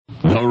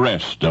the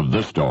rest of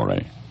the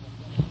story.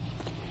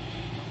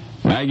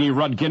 Maggie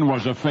Rudkin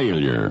was a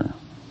failure.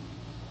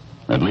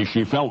 At least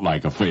she felt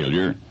like a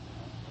failure.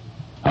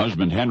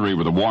 Husband Henry,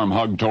 with a warm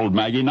hug, told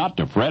Maggie not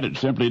to fret. It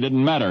simply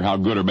didn't matter how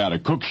good or bad a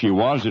cook she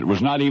was. It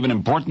was not even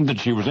important that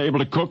she was able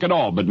to cook at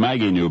all, but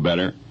Maggie knew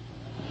better.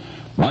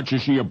 Much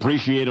as she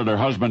appreciated her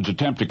husband's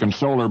attempt to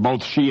console her,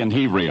 both she and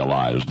he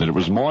realized that it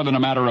was more than a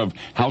matter of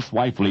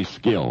housewifely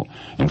skill.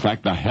 In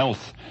fact, the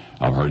health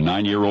of her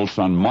 9-year-old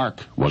son,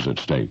 Mark, was at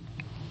stake.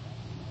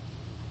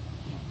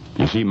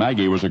 You see,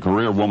 Maggie was a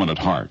career woman at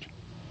heart.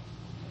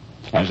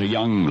 As a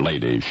young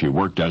lady, she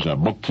worked as a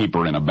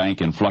bookkeeper in a bank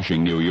in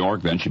Flushing, New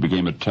York. Then she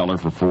became a teller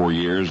for 4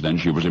 years. Then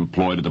she was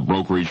employed at the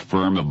brokerage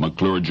firm of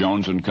McClure,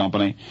 Jones &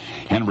 Company.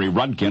 Henry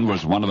Rudkin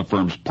was one of the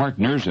firm's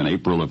partners. In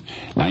April of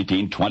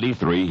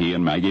 1923, he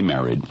and Maggie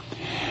married.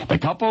 The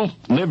couple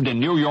lived in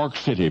New York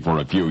City for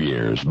a few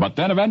years, but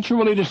then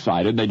eventually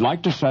decided they'd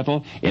like to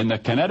settle in the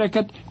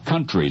Connecticut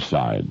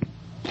countryside.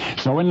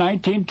 So in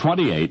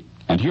 1928,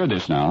 and hear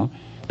this now,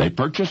 they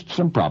purchased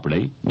some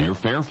property near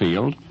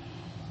Fairfield.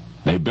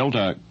 They built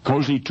a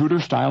cozy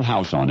Tudor-style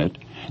house on it.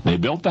 They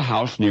built the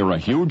house near a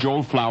huge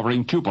old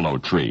flowering tupelo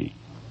tree.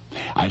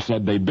 I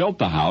said they built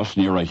the house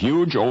near a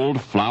huge old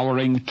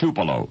flowering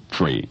tupelo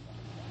tree.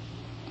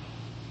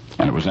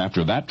 And it was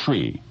after that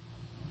tree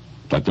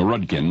that the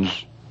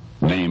Rudkins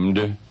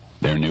named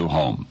their new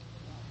home.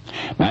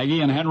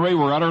 Maggie and Henry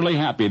were utterly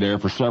happy there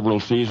for several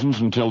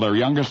seasons until their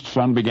youngest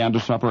son began to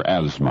suffer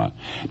asthma.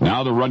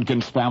 Now the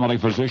Rudkins' family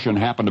physician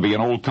happened to be an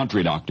old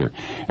country doctor,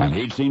 and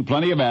he'd seen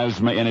plenty of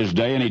asthma in his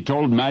day, and he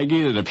told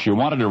Maggie that if she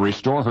wanted to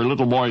restore her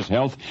little boy's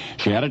health,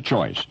 she had a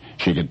choice.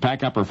 She could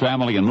pack up her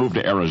family and move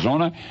to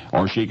Arizona,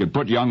 or she could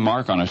put young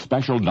Mark on a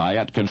special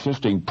diet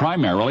consisting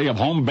primarily of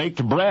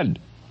home-baked bread.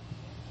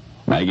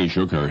 Maggie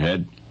shook her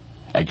head,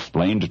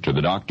 explained to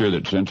the doctor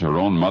that since her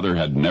own mother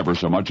had never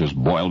so much as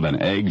boiled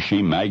an egg,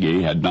 she,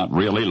 Maggie, had not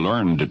really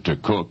learned to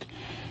cook.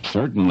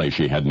 Certainly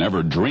she had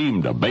never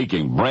dreamed of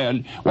baking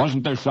bread.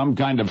 Wasn't there some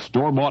kind of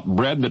store-bought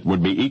bread that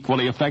would be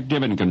equally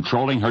effective in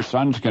controlling her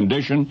son's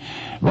condition?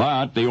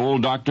 But the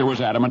old doctor was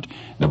adamant.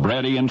 The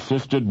bread, he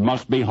insisted,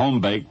 must be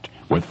home-baked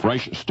with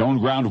fresh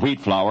stone-ground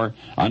wheat flour,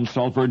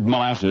 unsulfured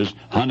molasses,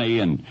 honey,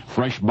 and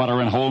fresh butter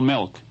and whole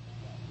milk.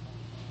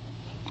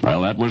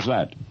 Well, that was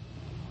that.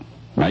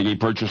 Maggie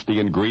purchased the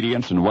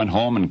ingredients and went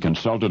home and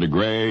consulted a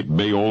great,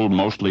 big, old,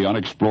 mostly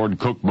unexplored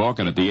cookbook,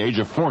 and at the age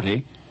of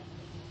 40,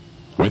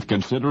 with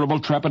considerable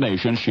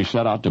trepidation, she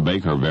set out to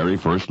bake her very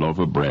first loaf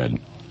of bread.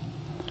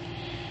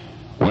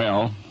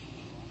 Well,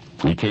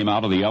 it came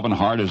out of the oven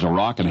hard as a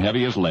rock and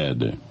heavy as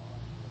lead.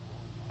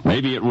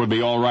 Maybe it would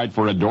be all right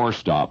for a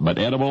doorstop, but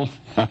edible?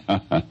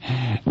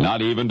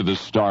 Not even to the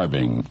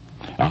starving.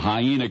 A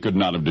hyena could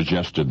not have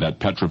digested that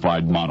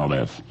petrified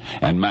monolith,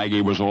 and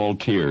Maggie was all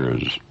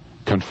tears,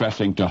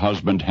 confessing to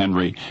husband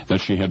Henry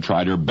that she had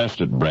tried her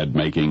best at bread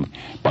making,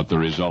 but the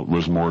result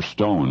was more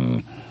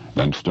stone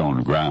than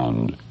stone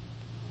ground.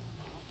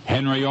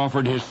 Henry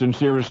offered his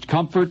sincerest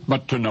comfort,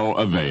 but to no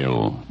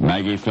avail.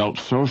 Maggie felt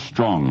so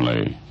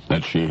strongly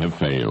that she had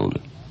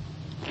failed.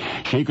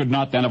 She could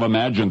not then have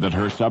imagined that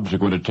her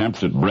subsequent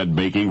attempts at bread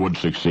baking would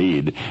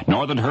succeed,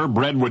 nor that her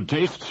bread would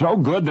taste so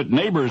good that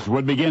neighbors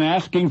would begin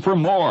asking for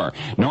more,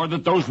 nor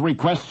that those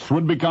requests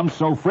would become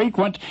so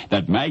frequent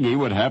that Maggie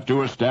would have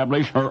to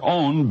establish her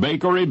own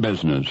bakery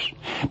business.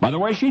 By the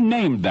way, she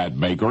named that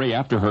bakery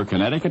after her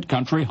Connecticut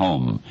country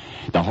home.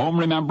 The home,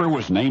 remember,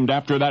 was named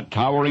after that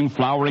towering,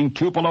 flowering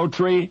tupelo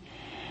tree.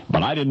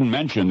 But I didn't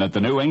mention that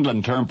the New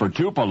England term for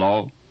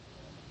tupelo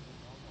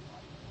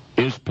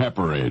is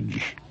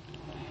Pepperidge.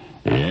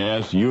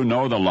 Yes, you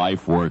know the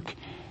life work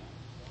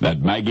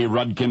that Maggie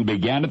Rudkin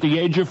began at the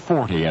age of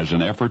 40 as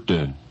an effort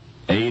to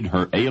aid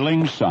her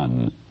ailing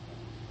son.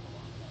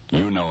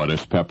 You know it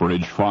as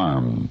Pepperidge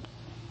Farm,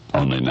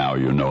 only now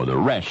you know the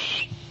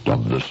rest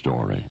of the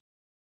story.